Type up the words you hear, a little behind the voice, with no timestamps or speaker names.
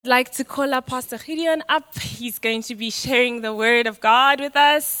I'd like to call up Pastor Gideon up. He's going to be sharing the word of God with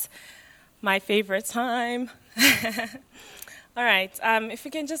us. My favorite time. All right, if we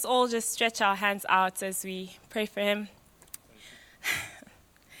can just all stretch our hands out as we pray for him.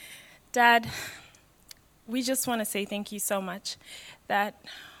 Dad, we just want to say thank you so much that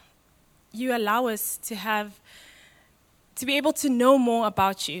you allow us to be able to know more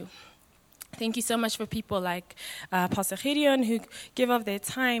about you. Thank you so much for people like Pastor Gideon who give up their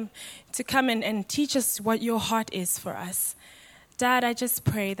time to come and teach us what your heart is for us. Dad, I just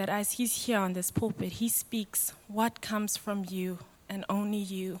pray that as he's here on this pulpit, he speaks what comes from you and only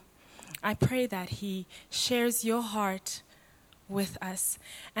you. I pray that he shares your heart with us.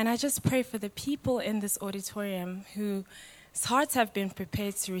 And I just pray for the people in this auditorium whose hearts have been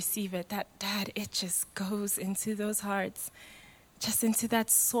prepared to receive it, that, Dad, it just goes into those hearts, just into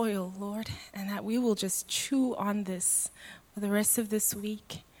that soil, Lord, and that we will just chew on this for the rest of this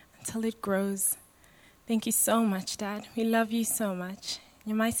week until it grows. Thank you so much, Dad. We love you so much. In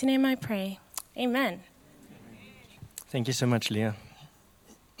your mighty name I pray. Amen. Thank you so much, Leah.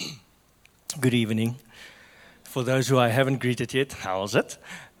 Good evening. For those who I haven't greeted yet, how's it?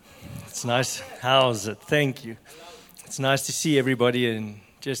 It's nice. How's it? Thank you. It's nice to see everybody and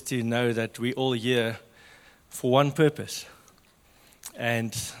just to know that we're all here for one purpose.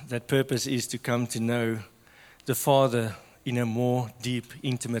 And that purpose is to come to know the Father in a more deep,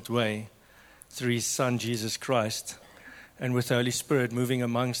 intimate way through His Son, Jesus Christ, and with the Holy Spirit moving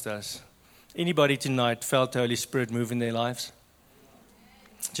amongst us. Anybody tonight felt the Holy Spirit move in their lives?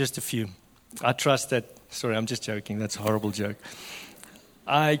 Just a few. I trust that, sorry, I'm just joking, that's a horrible joke.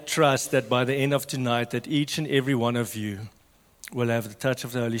 I trust that by the end of tonight that each and every one of you will have the touch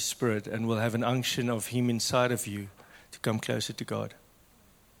of the Holy Spirit and will have an unction of Him inside of you to come closer to God.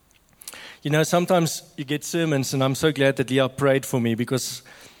 You know, sometimes you get sermons, and I'm so glad that Leah prayed for me because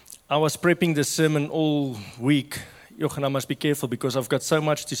I was prepping this sermon all week. Jochen, I must be careful because I've got so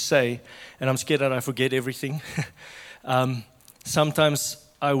much to say, and I'm scared that I forget everything. Sometimes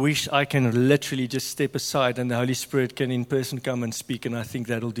I wish I can literally just step aside and the Holy Spirit can in person come and speak, and I think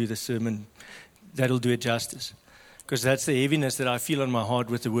that'll do the sermon, that'll do it justice. Because that's the heaviness that I feel on my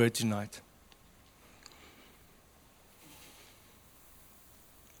heart with the word tonight.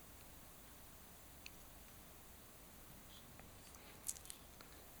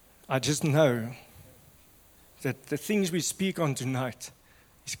 I just know that the things we speak on tonight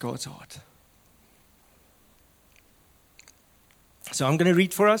is God's heart. So I'm going to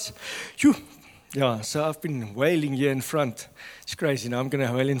read for us. Yeah, so I've been wailing here in front. It's crazy. Now I'm going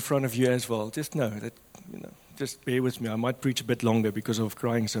to wail in front of you as well. Just know that, just bear with me. I might preach a bit longer because of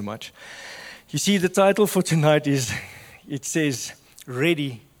crying so much. You see, the title for tonight is, it says,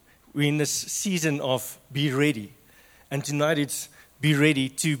 Ready. We're in this season of Be Ready. And tonight it's Be Ready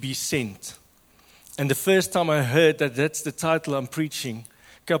to be Sent. And the first time I heard that that's the title I'm preaching,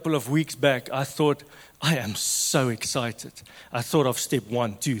 a couple of weeks back, I thought, I am so excited. I thought of step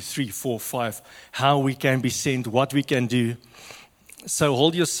 1, 2, 3, 4, 5, how we can be sent, what we can do. So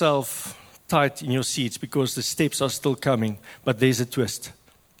hold yourself tight in your seats because the steps are still coming, but there's a twist.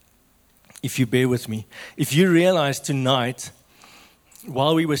 If you bear with me. If you realize tonight,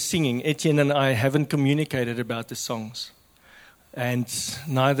 while we were singing, Etienne and I haven't communicated about the songs. And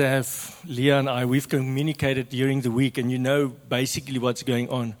neither have Leah and I. We've communicated during the week, and you know basically what's going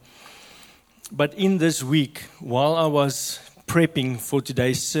on. But in this week, while I was prepping for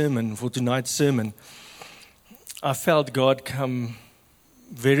today's sermon, for tonight's sermon, I felt God come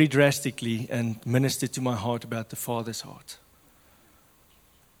very drastically and minister to my heart about the Father's heart.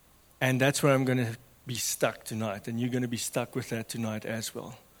 And that's where I'm going to be stuck tonight, and you're going to be stuck with that tonight as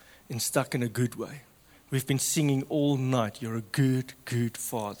well, and stuck in a good way. We've been singing all night, you're a good, good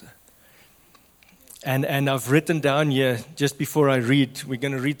Father. And I've written down here, just before I read, we're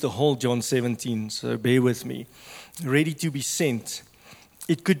going to read the whole John 17, so bear with me. Ready to be sent.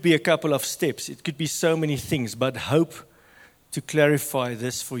 It could be a couple of steps. It could be so many things, but hope to clarify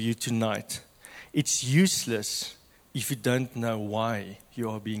this for you tonight. It's useless if you don't know why you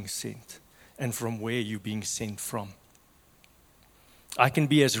are being sent and from where you're being sent from. I can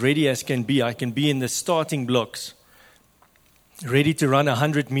be as ready as can be. I can be in the starting blocks, ready to run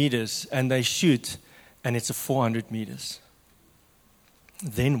 100 meters, and they shoot, and it's a 400 meters.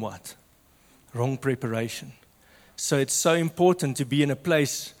 Then what? Wrong preparation. So it's so important to be in a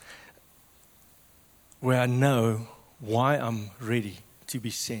place where I know why I'm ready to be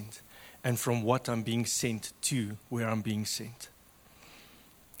sent and from what I'm being sent to where I'm being sent.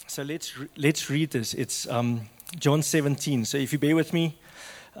 So let's read this. It's John 17. So if you bear with me,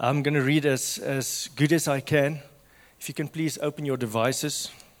 I'm going to read as good as I can. If you can please open your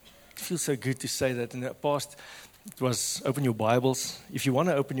devices. feels so good to say that. In the past, it was open your Bibles. If you want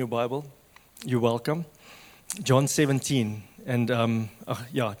to open your Bible, you're welcome. John 17, and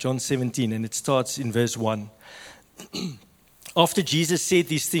John 17, and it starts in verse 1. After Jesus said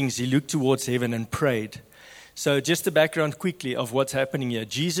these things, he looked towards heaven and prayed. So just the background quickly of what's happening here.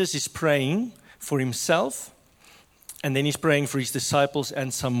 Jesus is praying for himself, and then he's praying for his disciples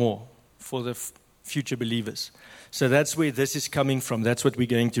and some more, for the future believers. So that's where this is coming from. That's what we're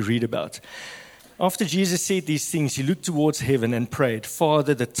going to read about. After Jesus said these things, he looked towards heaven and prayed,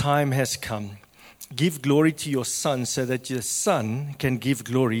 Father, the time has come. Give glory to your Son so that your Son can give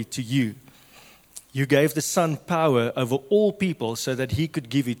glory to you. You gave the Son power over all people so that he could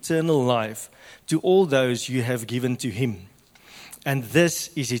give eternal life to all those you have given to him. And this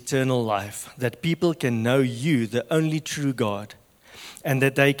is eternal life, that people can know you, the only true God, and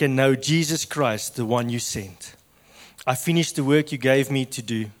that they can know Jesus Christ, the one you sent. I finished the work you gave me to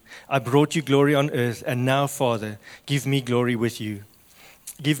do. I brought you glory on earth, and now, Father, give me glory with you.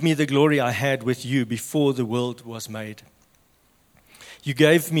 Give me the glory I had with you before the world was made. You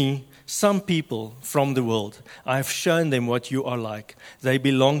gave me some people from the world. I have shown them what you are like. They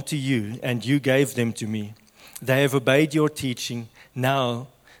belong to you, and you gave them to me. They have obeyed your teaching. Now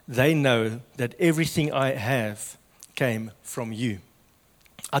they know that everything I have came from you.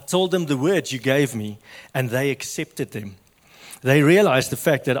 I told them the words you gave me, and they accepted them. They realized the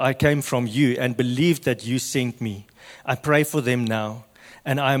fact that I came from you and believed that you sent me. I pray for them now.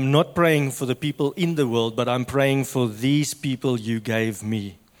 And I am not praying for the people in the world, but I'm praying for these people you gave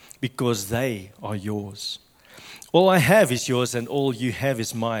me, because they are yours. All I have is yours, and all you have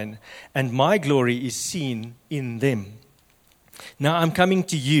is mine, and my glory is seen in them. Now I'm coming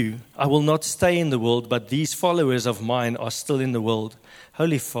to you. I will not stay in the world, but these followers of mine are still in the world.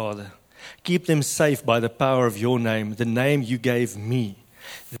 Holy Father, keep them safe by the power of your name, the name you gave me.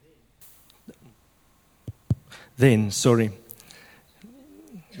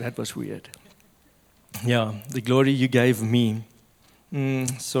 That was weird. Yeah, the glory you gave me.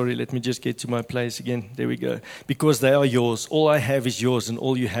 Let me just get to my place again. There we go. Because they are yours. All I have is yours, and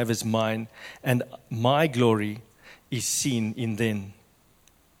all you have is mine. And my glory is seen in them.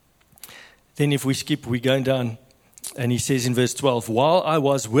 Then if we skip, we're going down. And he says in verse 12, while I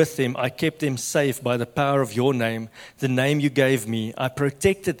was with them, I kept them safe by the power of your name, the name you gave me. I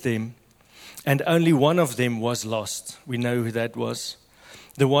protected them, and only one of them was lost. We know who that was.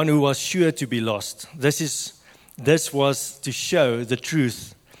 The one who was sure to be lost. This was to show the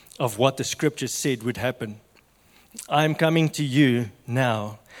truth of what the scriptures said would happen. I am coming to you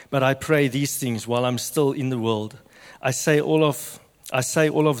now, but I pray these things while I'm still in the world. I say all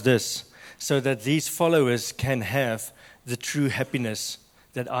of this so that these followers can have the true happiness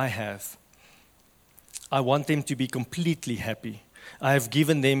that I have. I want them to be completely happy. I have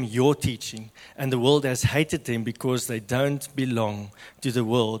given them your teaching, and the world has hated them because they don't belong to the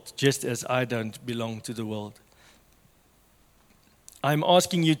world, just as I don't belong to the world. I'm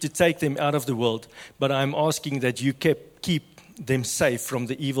asking you to take them out of the world, but I'm asking that you keep them safe from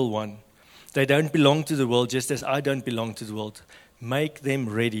the evil one. They don't belong to the world, just as I don't belong to the world. Make them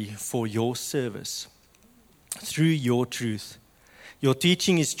ready for your service through your truth. Your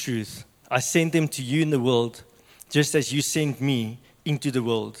teaching is truth. I sent them to you in the world, just as you sent me into the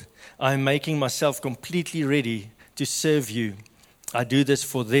world. I am making myself completely ready to serve you. I do this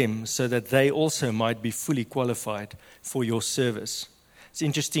for them so that they also might be fully qualified for your service. It's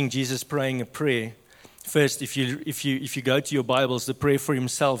interesting, Jesus praying a prayer. First, if you go to your Bibles, the prayer for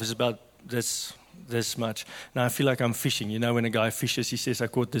himself is about this much. Now I feel like I'm fishing. You know, when a guy fishes, he says, I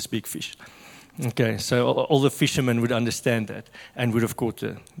caught this big fish. Okay, so all the fishermen would understand that and would have caught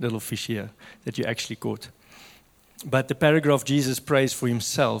the little fish here that you actually caught. But the paragraph Jesus prays for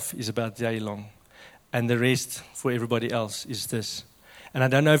himself is about day long. And the rest for everybody else is this. And I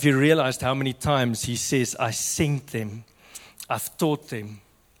don't know if you realized how many times he says, I sent them. I've taught them.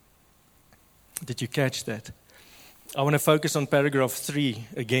 Did you catch that? I want to focus on paragraph 3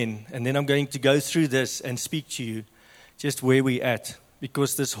 again. And then I'm going to go through this and speak to you just where we're at.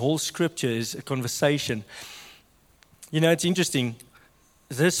 Because this whole scripture is a conversation. You know, it's interesting.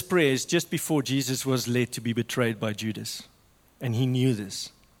 This prayer is just before Jesus was led to be betrayed by Judas. And he knew this.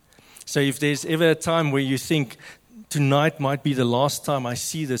 So if there's ever a time where you think, tonight might be the last time I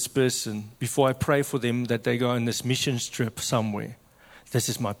see this person before I pray for them that they go on this mission trip somewhere, this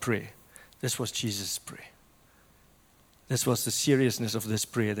is my prayer. This was Jesus' prayer. This was the seriousness of this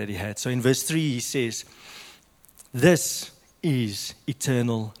prayer that he had. So in verse 3 he says, this is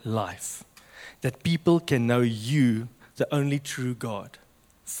eternal life, that people can know you, the only true God,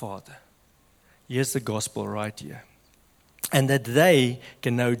 Father. Here's the gospel right here. and that they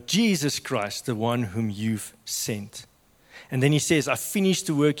can know Jesus Christ, the one whom you've sent. And then he says, I finished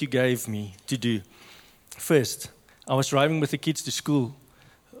the work you gave me to do. First, I was driving with the kids to school.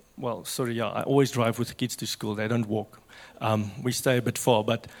 I always drive with the kids to school. They don't walk. We stay a bit far,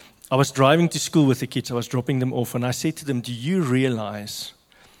 but I was driving to school with the kids. I was dropping them off, and I said to them, do you realize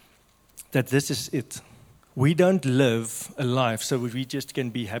that this is it? We don't live a life so we just can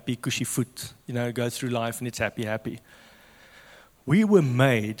be happy, cushy foot, go through life and it's happy, happy. We were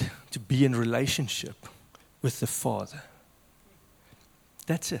made to be in relationship with the Father.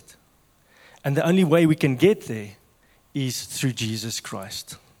 That's it. And the only way we can get there is through Jesus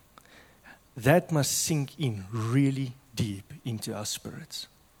Christ. That must sink in really deep into our spirits.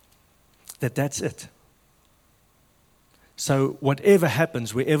 That's it. So whatever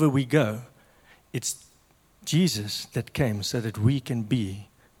happens, wherever we go, it's Jesus that came so that we can be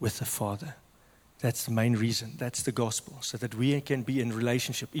with the Father. That's the main reason. That's the gospel, so that we can be in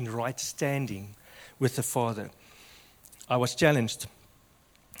relationship, in right standing with the Father. I was challenged.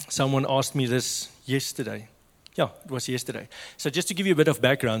 Someone asked me this yesterday. Yeah, it was yesterday. So just to give you a bit of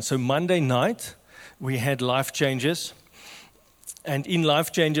background. So Monday night, we had Life Changes. And in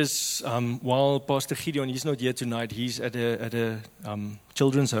Life Changes, while Pastor Gideon, he's not here tonight, he's at a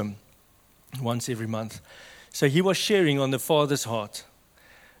children's home once every month. So he was sharing on the Father's heart.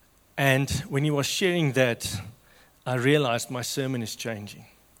 And when he was sharing that, I realized my sermon is changing.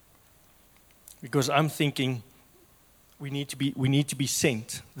 Because I'm thinking, we need to be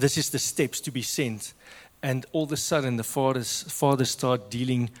sent. This is the steps to be sent. And all of a sudden, the Father started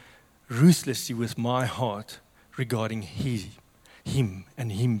dealing ruthlessly with my heart regarding him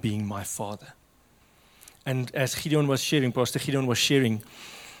and him being my Father. And as Pastor Gideon was sharing,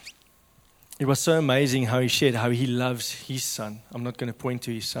 it was so amazing how he shared how he loves his son. I'm not going to point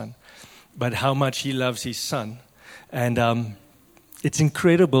to his son, but how much he loves his son. And it's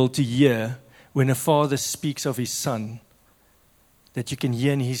incredible to hear when a father speaks of his son, that you can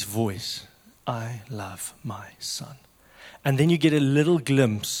hear in his voice, I love my son. And then you get a little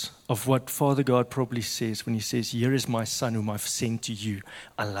glimpse of what Father God probably says when he says, here is my son whom I've sent to you.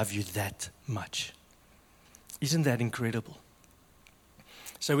 I love you that much. Isn't that incredible?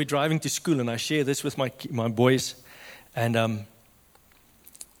 So we're driving to school, and I share this with my boys. And,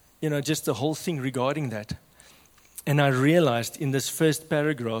 just the whole thing regarding that. And I realized in this first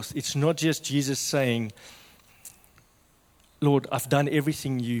paragraph, it's not just Jesus saying, Lord, I've done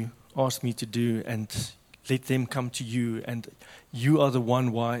everything you asked me to do, and let them come to you, and you are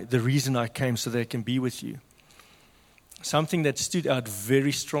the reason I came, so they can be with you. Something that stood out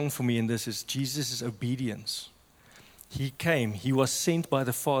very strong for me in this is Jesus' obedience. He came, he was sent by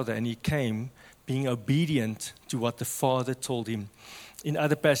the Father, and he came being obedient to what the Father told him. In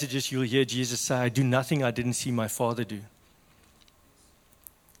other passages, you'll hear Jesus say, I do nothing I didn't see my Father do.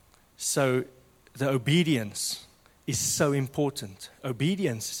 So the obedience is so important.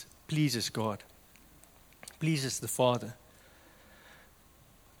 Obedience pleases God, pleases the Father.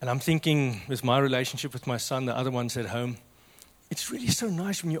 And I'm thinking with my relationship with my son, the other ones at home, it's really so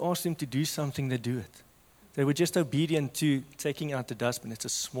nice when you ask them to do something, they do it. They were just obedient to taking out the dustbin. It's a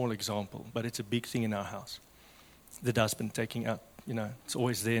small example, but it's a big thing in our house. The dustbin taking out, it's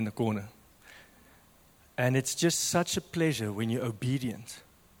always there in the corner. And it's just such a pleasure when you're obedient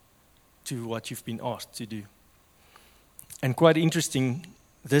to what you've been asked to do. And quite interesting,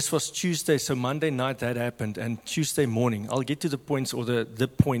 this was Tuesday, so Monday night that happened, and Tuesday morning, I'll get to the points or the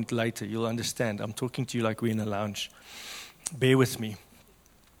point later, you'll understand. I'm talking to you like we're in a lounge. Bear with me.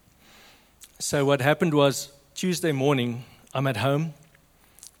 So what happened was, Tuesday morning, I'm at home,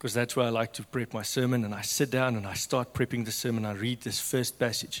 because that's where I like to prep my sermon, and I sit down and I start prepping the sermon. I read this first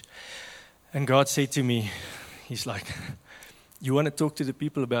passage. And God said to me, he's like, you want to talk to the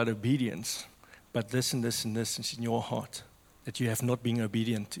people about obedience, but this and this and this is in your heart that you have not been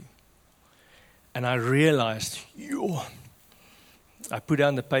obedient to. And I realized, I put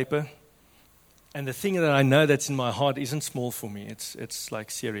down the paper, and the thing that I know that's in my heart isn't small for me. It's like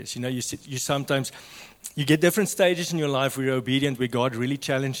serious. You sometimes, you get different stages in your life where you're obedient, where God really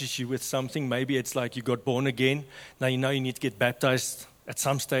challenges you with something. Maybe it's like you got born again. Now you know you need to get baptized at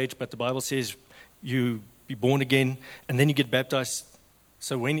some stage, but the Bible says you be born again, and then you get baptized.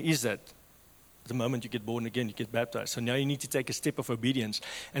 So when is that? The moment you get born again, you get baptized. So now you need to take a step of obedience.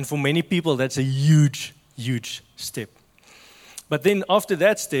 And for many people, that's a huge, huge step. But then after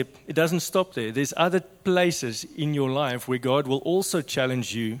that step, it doesn't stop there. There's other places in your life where God will also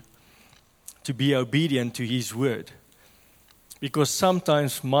challenge you to be obedient to His word. Because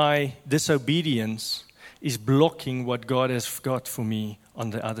sometimes my disobedience is blocking what God has got for me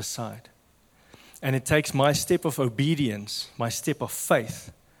on the other side. And it takes my step of obedience, my step of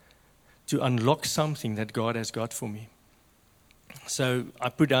faith, to unlock something that God has got for me. So I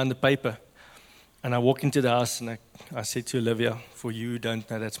put down the paper, and I walk into the house, and I said to Olivia, for you who don't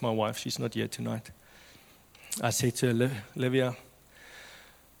know, that's my wife. She's not here tonight. I said to Olivia,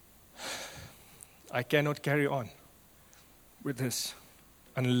 I cannot carry on with this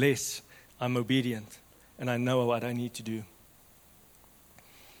unless I'm obedient and I know what I need to do.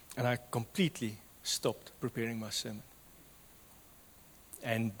 And I completely stopped preparing my sermon.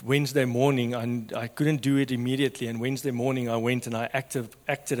 And Wednesday morning, I couldn't do it immediately. And Wednesday morning, I went and I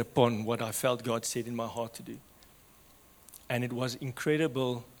acted upon what I felt God said in my heart to do. And it was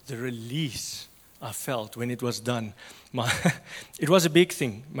incredible, the release I felt when it was done. It was a big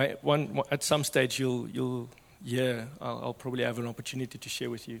thing. At some stage, I'll probably have an opportunity to share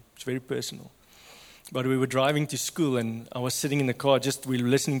with you. It's very personal. But we were driving to school, and I was sitting in the car. We were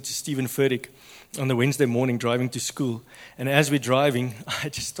listening to Stephen Furtick on the Wednesday morning, driving to school. And as we're driving, I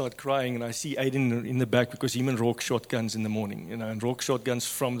just start crying, and I see Aiden in the back because him and Rock shotguns in the morning. And Rock shotguns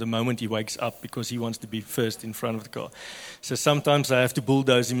from the moment he wakes up because he wants to be first in front of the car. So sometimes I have to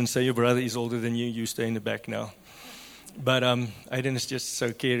bulldoze him and say, your brother is older than you. You stay in the back now. But Aiden is just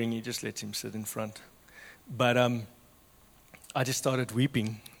so caring. He just lets him sit in front. But I just started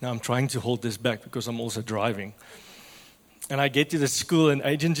weeping. Now I'm trying to hold this back because I'm also driving. And I get to the school, and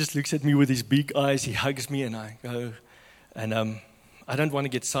Adrian just looks at me with his big eyes. He hugs me, and I go. And I don't want to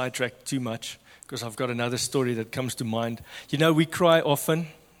get sidetracked too much because I've got another story that comes to mind. You know, we cry often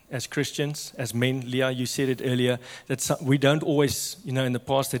as Christians, as men. Leah, you said it earlier, that we don't always, in the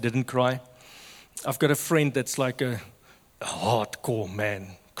past they didn't cry. I've got a friend that's like a hardcore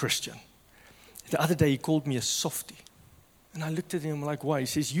man, Christian. The other day he called me a softie. And I looked at him like, why? He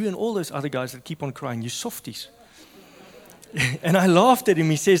says, you and all those other guys that keep on crying, you softies. And I laughed at him.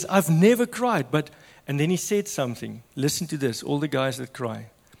 He says, I've never cried. And then he said something. Listen to this, all the guys that cry.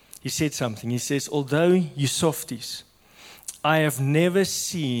 He said something. He says, although you softies, I have never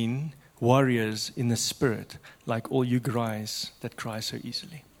seen warriors in the spirit like all you guys that cry so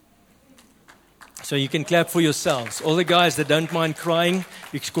easily. So you can clap for yourselves. All the guys that don't mind crying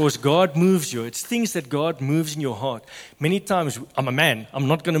because God moves you. It's things that God moves in your heart. Many times, I'm a man. I'm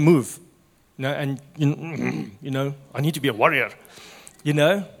not going to move. I need to be a warrior.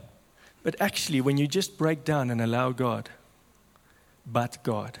 But actually, when you just break down and allow God,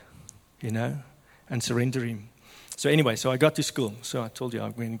 and surrender Him. So anyway, I got to school. So I told you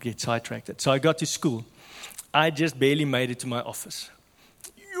I'm going to get sidetracked. So I got to school. I just barely made it to my office.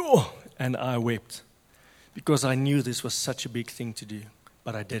 And I wept because I knew this was such a big thing to do,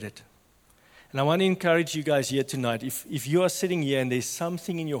 but I did it. And I want to encourage you guys here tonight, if you are sitting here and there's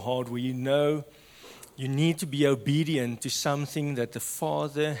something in your heart where you know you need to be obedient to something that the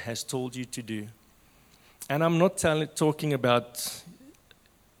Father has told you to do. And I'm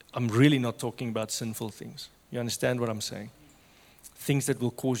really not talking about sinful things. You understand what I'm saying? Things that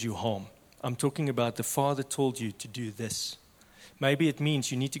will cause you harm. I'm talking about the Father told you to do this. Maybe it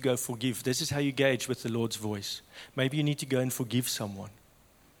means you need to go forgive. This is how you gauge with the Lord's voice. Maybe you need to go and forgive someone.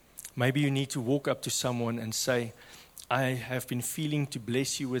 Maybe you need to walk up to someone and say, I have been feeling to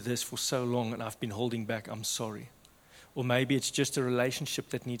bless you with this for so long and I've been holding back. I'm sorry. Or maybe it's just a relationship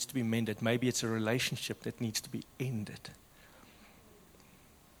that needs to be mended. Maybe it's a relationship that needs to be ended.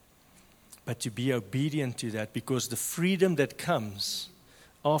 But to be obedient to that, because the freedom that comes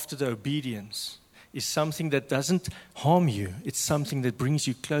after the obedience is something that doesn't harm you. It's something that brings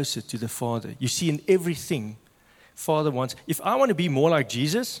you closer to the Father. You see, in everything, Father wants. If I want to be more like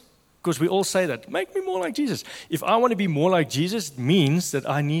Jesus, because we all say that, make me more like Jesus. If I want to be more like Jesus, it means that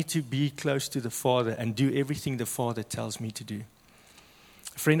I need to be close to the Father and do everything the Father tells me to do.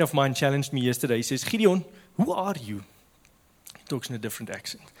 A friend of mine challenged me yesterday. He says, Gideon, who are you? He talks in a different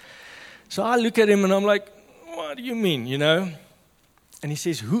accent. So I look at him and I'm like, what do you mean, And he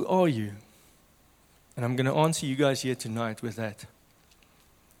says, who are you? And I'm going to answer you guys here tonight with that.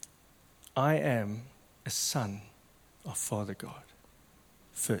 I am a son of Father God.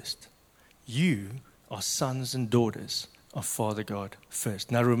 First. You are sons and daughters of Father God first.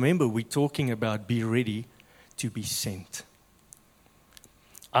 Now remember, we're talking about be ready to be sent.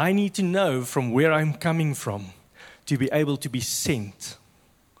 I need to know from where I'm coming from to be able to be sent.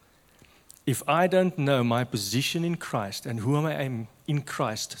 If I don't know my position in Christ and who I am in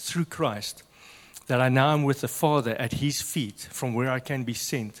Christ, through Christ, that I now am with the Father at His feet from where I can be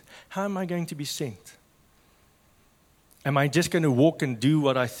sent, how am I going to be sent? Am I just going to walk and do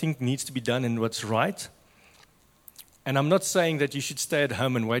what I think needs to be done and what's right? And I'm not saying that you should stay at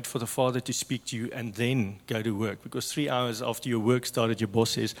home and wait for the Father to speak to you and then go to work. Because 3 hours after your work started, your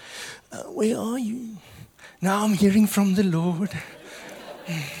boss says, where are you? Now I'm hearing from the Lord.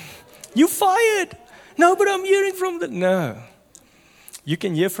 You fired. No, but I'm hearing from the... No. You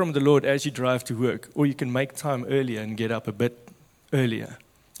can hear from the Lord as you drive to work. Or you can make time earlier and get up a bit earlier.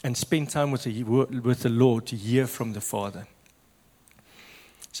 And spend time with the Lord to hear from the Father.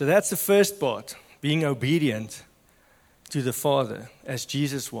 So that's the first part. Being obedient to the Father, as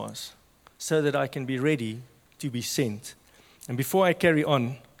Jesus was, so that I can be ready to be sent. And before I carry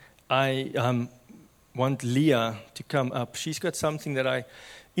on, I want Leah to come up. She's got something that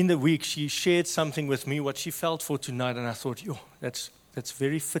in the week, she shared something with me, what she felt for tonight, and I thought, that's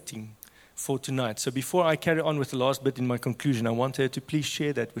very fitting for tonight. So before I carry on with the last bit in my conclusion, I want her to please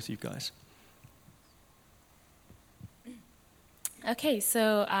share that with you guys. Okay,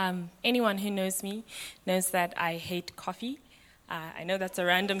 so anyone who knows me knows that I hate coffee. I know that's a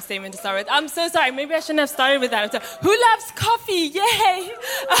random statement to start with. I'm so sorry. Maybe I shouldn't have started with that. Who loves coffee? Yay!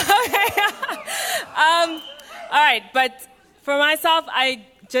 All right, but for myself, I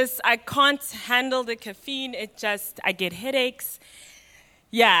can't handle the caffeine. I get headaches.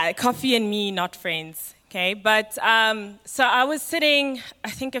 Yeah, coffee and me, not friends. Okay, but so I was sitting, I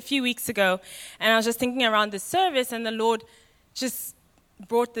think a few weeks ago, and I was just thinking around the service, and the Lord just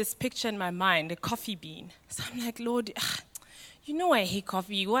brought this picture in my mind, a coffee bean. So I'm like, Lord, you know I hate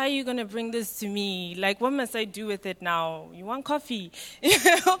coffee. Why are you going to bring this to me? Like, what must I do with it now? You want coffee?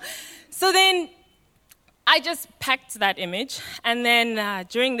 So then I just packed that image. And then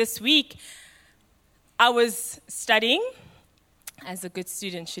during this week, I was studying, as a good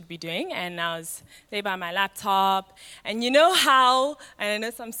student should be doing, and I was there by my laptop. And you know how, and I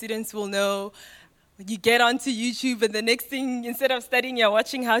know some students will know, you get onto YouTube, and the next thing, instead of studying, you're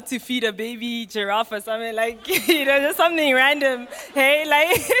watching how to feed a baby giraffe or something, like, just something random, hey,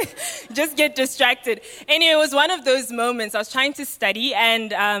 like, just get distracted. Anyway, it was one of those moments. I was trying to study,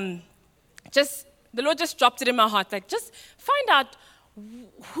 and the Lord just dropped it in my heart, like, just find out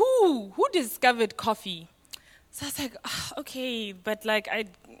who discovered coffee. So I was like, okay, but, like, I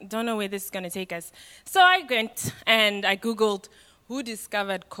don't know where this is going to take us. So I went, and I Googled, who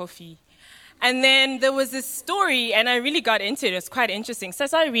discovered coffee? And then there was this story, and I really got into it. It was quite interesting. So I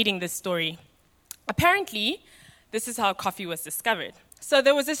started reading this story. Apparently, this is how coffee was discovered. So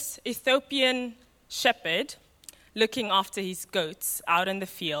there was this Ethiopian shepherd looking after his goats out in the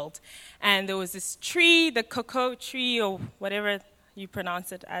field. And there was this tree, the cocoa tree, or whatever you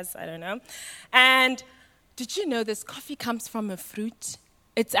pronounce it as, I don't know. And did you know this coffee comes from a fruit?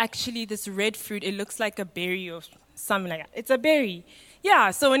 It's actually this red fruit. It looks like a berry or something like that. It's a berry.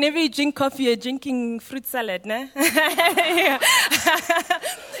 Yeah, so whenever you drink coffee, you're drinking fruit salad, ne? Anyway,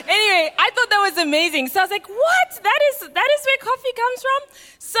 I thought that was amazing. So I was like, what? That is where coffee comes from?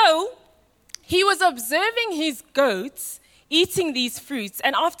 So he was observing his goats eating these fruits,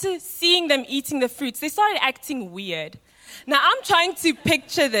 and after seeing them eating the fruits, they started acting weird. Now, I'm trying to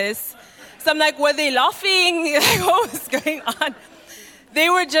picture this. So I'm like, were they laughing? Like, what was going on? They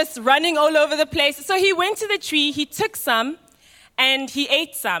were just running all over the place. So he went to the tree, he took some, and he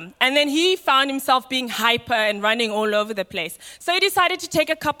ate some. And then he found himself being hyper and running all over the place. So he decided to take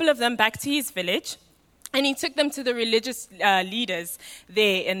a couple of them back to his village. And he took them to the religious leaders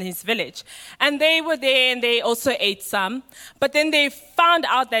there in his village. And they were there, and they also ate some. But then they found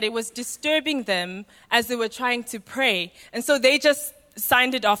out that it was disturbing them as they were trying to pray. And so they just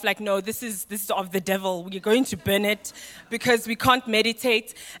signed it off like, no, this is of the devil. We're going to burn it because we can't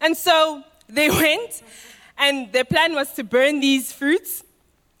meditate. And so they went, and their plan was to burn these fruits.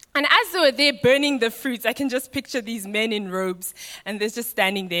 And as they were there burning the fruits, I can just picture these men in robes, and they're just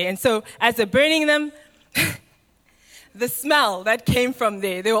standing there. And so as they're burning them, the smell that came from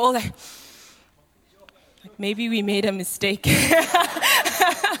there, they were all like maybe we made a mistake.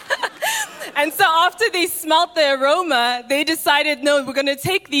 And so after they smelt the aroma, they decided, no, we're going to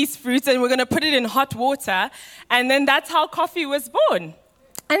take these fruits and we're going to put it in hot water. And then that's how coffee was born.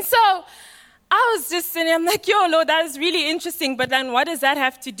 And so I was just sitting, I'm like, yo, Lord, that is really interesting. But then what does that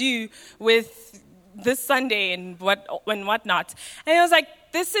have to do with this Sunday and whatnot? And I was like,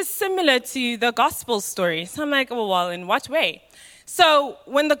 this is similar to the gospel story. So I'm like, oh, well, in what way? So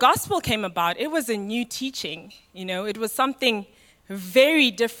when the gospel came about, it was a new teaching. It was something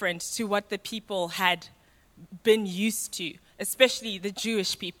very different to what the people had been used to, especially the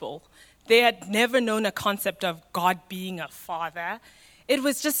Jewish people. They had never known a concept of God being a father. It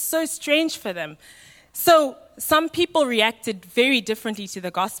was just so strange for them. So some people reacted very differently to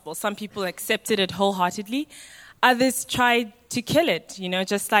the gospel. Some people accepted it wholeheartedly. Others tried to kill it,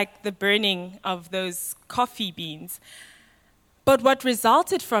 just like the burning of those coffee beans. But what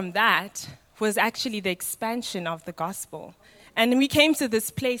resulted from that was actually the expansion of the gospel. And we came to this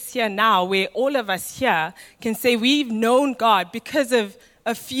place here now where all of us here can say we've known God because of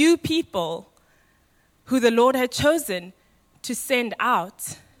a few people who the Lord had chosen to send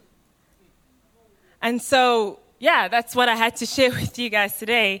out. And so, that's what I had to share with you guys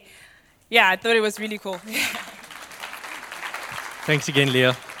today. I thought it was really cool. Thanks again,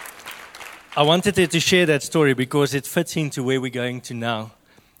 Leah. I wanted to share that story because it fits into where we're going to now.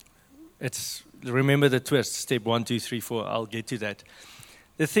 Remember the twist, step 1, 2, 3, 4. I'll get to that.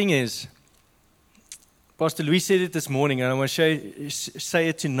 The thing is, Pastor Louis said it this morning, and I want to say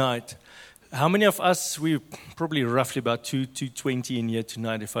it tonight. How many of us, we're probably roughly about 220 in here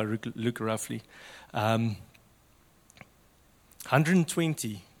tonight, if I look roughly.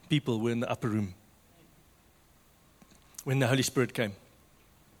 120 people were in the upper room when the Holy Spirit came.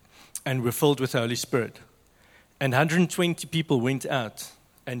 And we're filled with the Holy Spirit. And 120 people went out,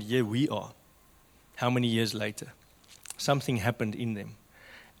 and here we are. How many years later? Something happened in them.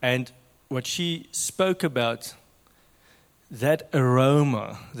 And what she spoke about, that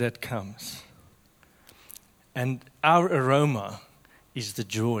aroma that comes. And our aroma is the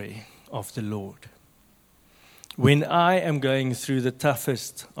joy of the Lord. When I am going through the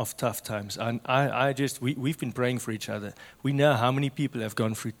toughest of tough times, and we've been praying for each other. We know how many people have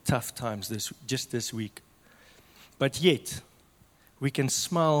gone through tough times just this week. But yet, we can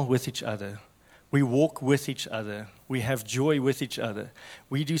smile with each other. We walk with each other. We have joy with each other.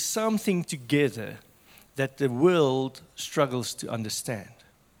 We do something together that the world struggles to understand.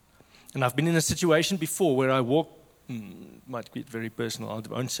 And I've been in a situation before where I walk, might get very personal, I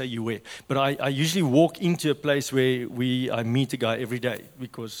won't say you where, but I usually walk into a place where I meet a guy every day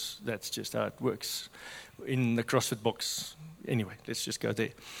because that's just how it works in the CrossFit box. Anyway, let's just go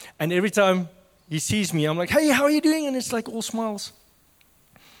there. And every time he sees me, I'm like, hey, how are you doing? And it's like all smiles.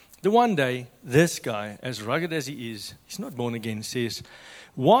 The one day, this guy, as rugged as he is, he's not born again, says,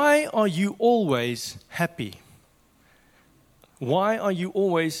 why are you always happy? Why are you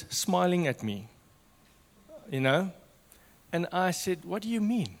always smiling at me? And I said, what do you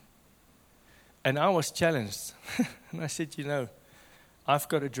mean? And I was challenged. And I said, I've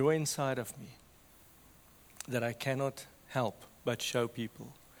got a joy inside of me that I cannot help but show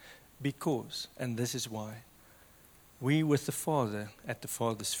people. Because, and this is why, we with the Father at the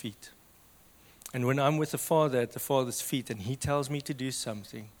Father's feet. And when I'm with the Father at the Father's feet and He tells me to do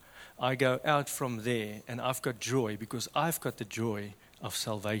something, I go out from there and I've got joy because I've got the joy of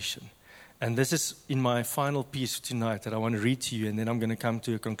salvation. And this is in my final piece tonight that I want to read to you, and then I'm going to come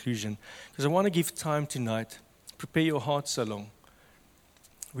to a conclusion. Because I want to give time tonight. Prepare your hearts along.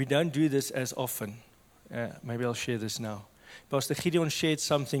 We don't do this as often. Maybe I'll share this now. Pastor Gideon shared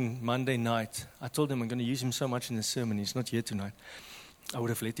something Monday night. I told him I'm going to use him so much in the sermon. He's not here tonight. I would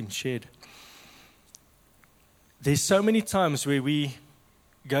have let him share it. There's so many times where we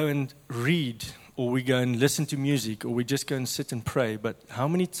go and read, or we go and listen to music, or we just go and sit and pray. But how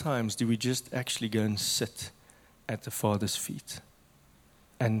many times do we just actually go and sit at the Father's feet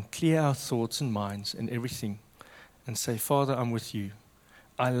and clear our thoughts and minds and everything and say, Father, I'm with you.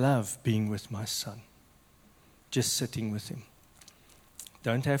 I love being with my son. Just sitting with him.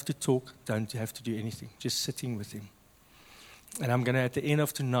 Don't have to talk, don't have to do anything. Just sitting with him. And I'm going to, at the end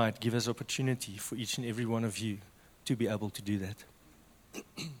of tonight, give us opportunity for each and every one of you to be able to do that.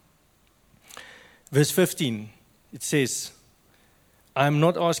 Verse 15, it says, I'm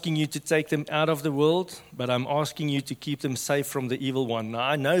not asking you to take them out of the world, but I'm asking you to keep them safe from the evil one. Now,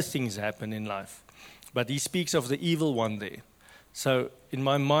 I know things happen in life, but he speaks of the evil one there. So, in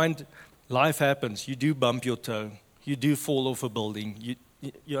my mind, life happens. You do bump your toe. You do fall off a building.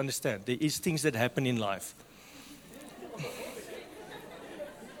 You understand? There is things that happen in life.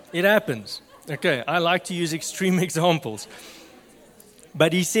 It happens. Okay, I like to use extreme examples.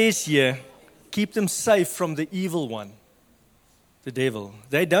 But he says here, keep them safe from the evil one, the devil.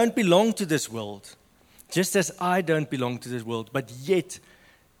 They don't belong to this world, just as I don't belong to this world. But yet,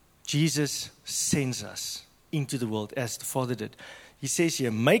 Jesus sends us into the world as the Father did. He says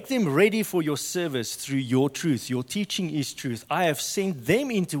here, make them ready for your service through your truth. Your teaching is truth. I have sent them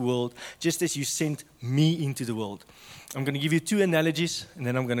into the world just as you sent me into the world. I'm going to give you two analogies and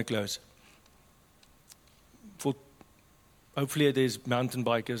then I'm going to close. Hopefully there's mountain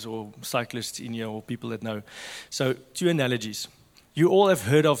bikers or cyclists in here or people that know. So, two analogies. You all have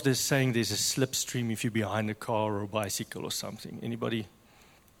heard of this saying there's a slipstream if you're behind a car or a bicycle or something. Anybody?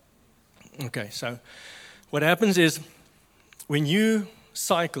 Okay, so what happens is when you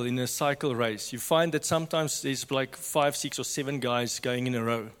cycle, in a cycle race, you find that sometimes there's like 5, 6, or 7 guys going in a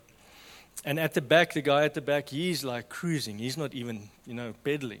row. And at the back, the guy at the back, he's like cruising. He's not even,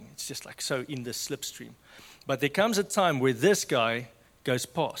 pedaling. It's just like so in the slipstream. But there comes a time where this guy goes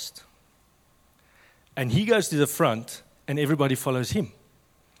past. And he goes to the front, and everybody follows him.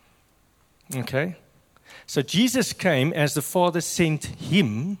 Okay? So Jesus came as the Father sent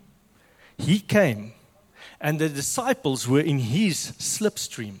him. He came. And the disciples were in his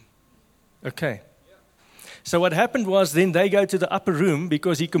slipstream. Okay. So what happened was then they go to the upper room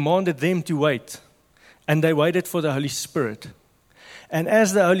because he commanded them to wait. And they waited for the Holy Spirit. And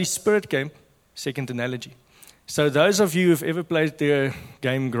as the Holy Spirit came, second analogy. So those of you who've ever played the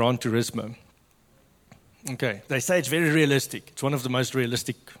game Gran Turismo, okay, they say it's very realistic. It's one of the most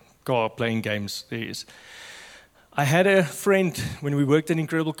realistic car playing games there is. I had a friend when we worked at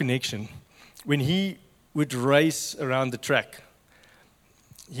Incredible Connection, when he would race around the track,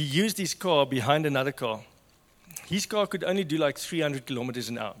 he used his car behind another car. His car could only do like 300 kilometers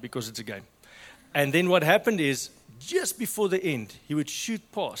an hour because it's a game. And then what happened is, just before the end, he would shoot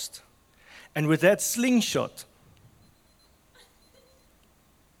past. And with that slingshot,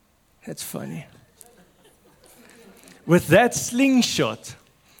 that's funny. With that slingshot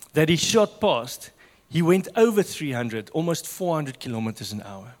that he shot past, he went over 300, almost 400 kilometers an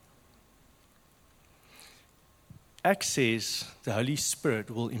hour. Acts says the Holy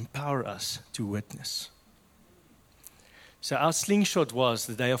Spirit will empower us to witness. So our slingshot was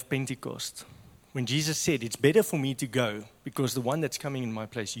the day of Pentecost, when Jesus said, it's better for me to go, because the one that's coming in my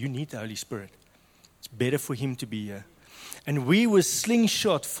place, you need the Holy Spirit. It's better for him to be here. And we were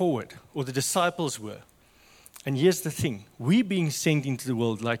slingshot forward, or the disciples were. And here's the thing, we being sent into the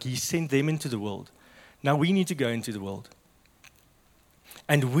world like he sent them into the world. Now we need to go into the world.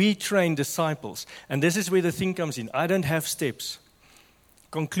 And we train disciples. And this is where the thing comes in. I don't have steps.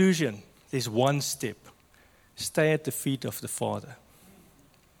 Conclusion, there's one step. Stay at the feet of the Father.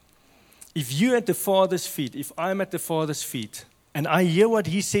 If you're at the Father's feet, if I'm at the Father's feet, and I hear what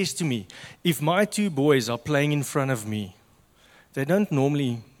he says to me, if my 2 boys are playing in front of me, they don't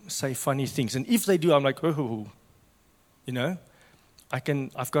normally say funny things. And if they do, I'm like, oh,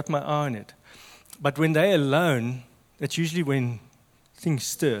 I've got my eye on it. But when they're alone, that's usually when things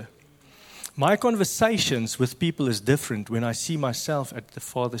stir. My conversations with people is different when I see myself at the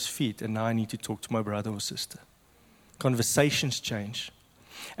Father's feet and now I need to talk to my brother or sister. Conversations change.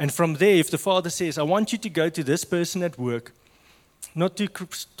 And from there, if the Father says, I want you to go to this person at work, not to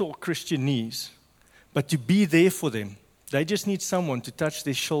talk Christianese, but to be there for them. They just need someone to touch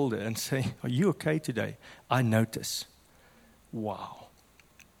their shoulder and say, are you okay today? I notice. Wow.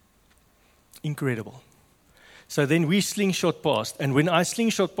 Incredible. So then we slingshot past. And when I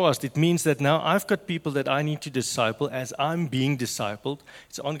slingshot past, it means that now I've got people that I need to disciple as I'm being discipled.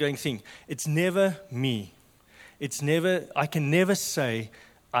 It's an ongoing thing. It's never me. I can never say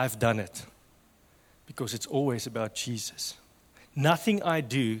I've done it. Because it's always about Jesus. Nothing I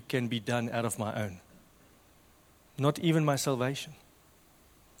do can be done out of my own. Not even my salvation.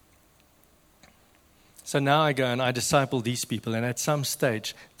 So now I go and I disciple these people. And at some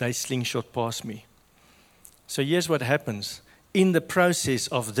stage, they slingshot past me. So here's what happens. In the process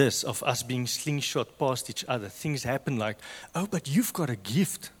of this, of us being slingshot past each other, things happen like, oh, but you've got a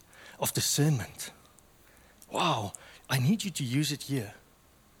gift of discernment. Wow, I need you to use it here.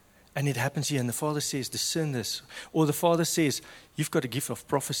 And it happens here, and the Father says, discern this. Or the Father says, you've got a gift of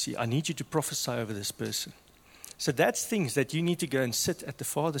prophecy. I need you to prophesy over this person. So that's things that you need to go and sit at the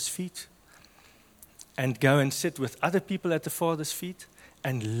Father's feet and go and sit with other people at the Father's feet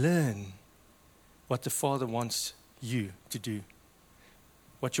and learn what the Father wants you to do,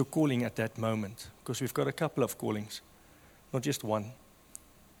 what you're calling at that moment, because we've got a couple of callings, not just one.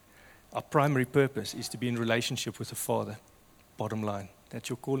 Our primary purpose is to be in relationship with the Father, bottom line. That's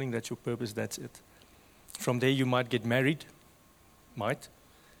your calling, that's your purpose, that's it. From there you might get married,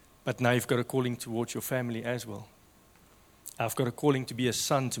 but now you've got a calling towards your family as well. I've got a calling to be a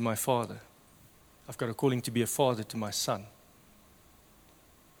son to my father. I've got a calling to be a father to my son.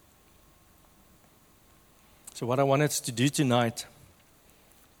 So what I want us to do tonight,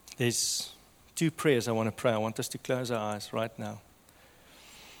 there's 2 prayers I want to pray. I want us to close our eyes right now.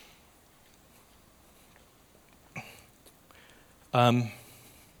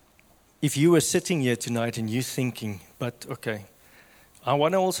 If you were sitting here tonight and you're thinking, but okay, I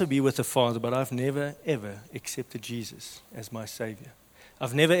want to also be with the Father, but I've never, ever accepted Jesus as my Savior.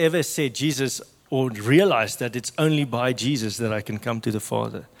 I've never, ever said Jesus or realized that it's only by Jesus that I can come to the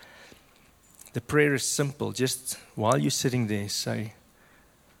Father. The prayer is simple. Just while you're sitting there, say,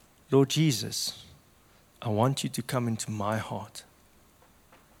 Lord Jesus, I want you to come into my heart.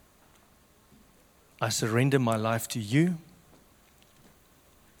 I surrender my life to you.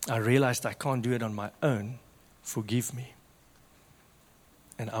 I realized I can't do it on my own. Forgive me.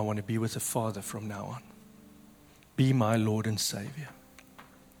 And I want to be with the Father from now on. Be my Lord and Savior.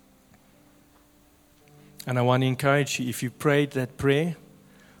 And I want to encourage you, if you prayed that prayer,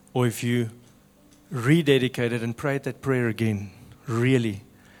 or if you rededicated and prayed that prayer again, really,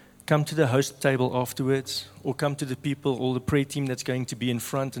 come to the host table afterwards, or come to the people or the prayer team that's going to be in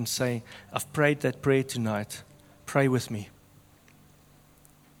front and say, I've prayed that prayer tonight. Pray with me.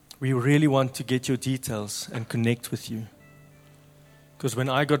 We really want to get your details and connect with you. Because when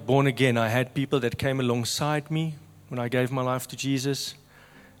I got born again, I had people that came alongside me when I gave my life to Jesus.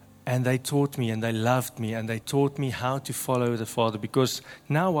 And they taught me and they loved me and they taught me how to follow the Father. Because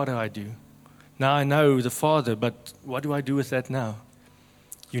now what do? Now I know the Father, but what do I do with that now?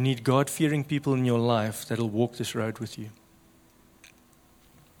 You need God-fearing people in your life that will walk this road with you.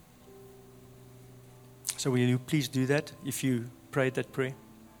 So will you please do that if you prayed that prayer?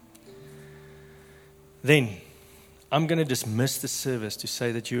 Then I'm going to dismiss the service to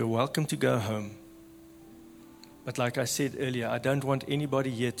say that you are welcome to go home. But like I said earlier, I don't want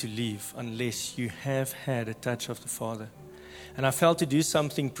anybody here to leave unless you have had a touch of the Father. And I felt to do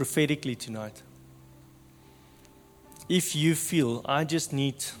something prophetically tonight. If you feel, I just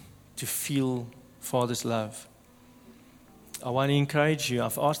need to feel Father's love, I want to encourage you.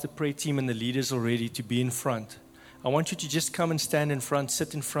 I've asked the prayer team and the leaders already to be in front. I want you to just come and stand in front,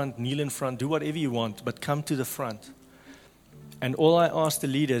 sit in front, kneel in front, do whatever you want, but come to the front. And all I ask the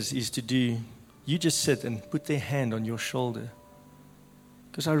leaders is to do, you just sit and put their hand on your shoulder.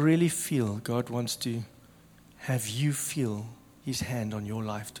 Because I really feel God wants to have you feel His hand on your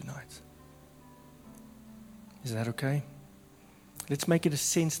life tonight. Is that okay? Let's make it a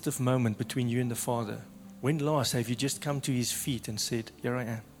sensitive moment between you and the Father. When last have you just come to His feet and said, here I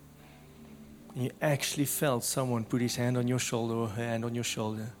am? And you actually felt someone put his hand on your shoulder or her hand on your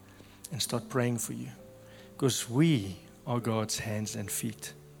shoulder and start praying for you. Because we are God's hands and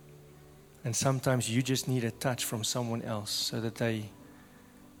feet. And sometimes you just need a touch from someone else so that you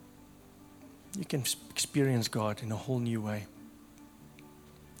can experience God in a whole new way.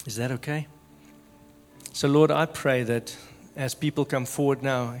 Is that okay? So Lord, I pray that as people come forward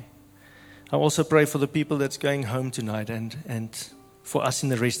now, I also pray for the people that's going home tonight and for us in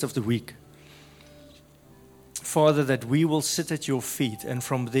the rest of the week. Father, that we will sit at your feet, and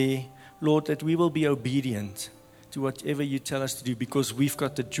from there, Lord, that we will be obedient to whatever you tell us to do, because we've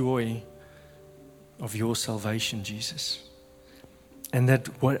got the joy of your salvation, Jesus. And that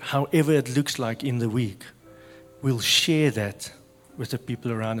however it looks like in the week, we'll share that with the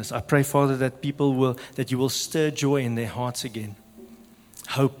people around us. I pray, Father, that that you will stir joy in their hearts again.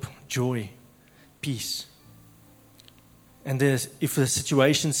 Hope, joy, peace. And if the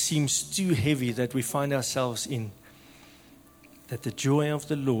situation seems too heavy that we find ourselves in, that the joy of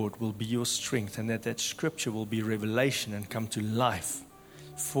the Lord will be your strength, and that scripture will be revelation and come to life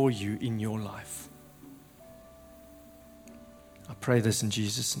for you in your life. I pray this in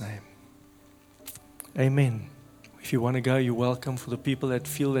Jesus' name. Amen. If you want to go, you're welcome. For the people that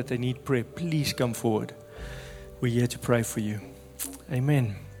feel that they need prayer, please come forward. We're here to pray for you.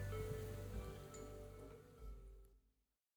 Amen.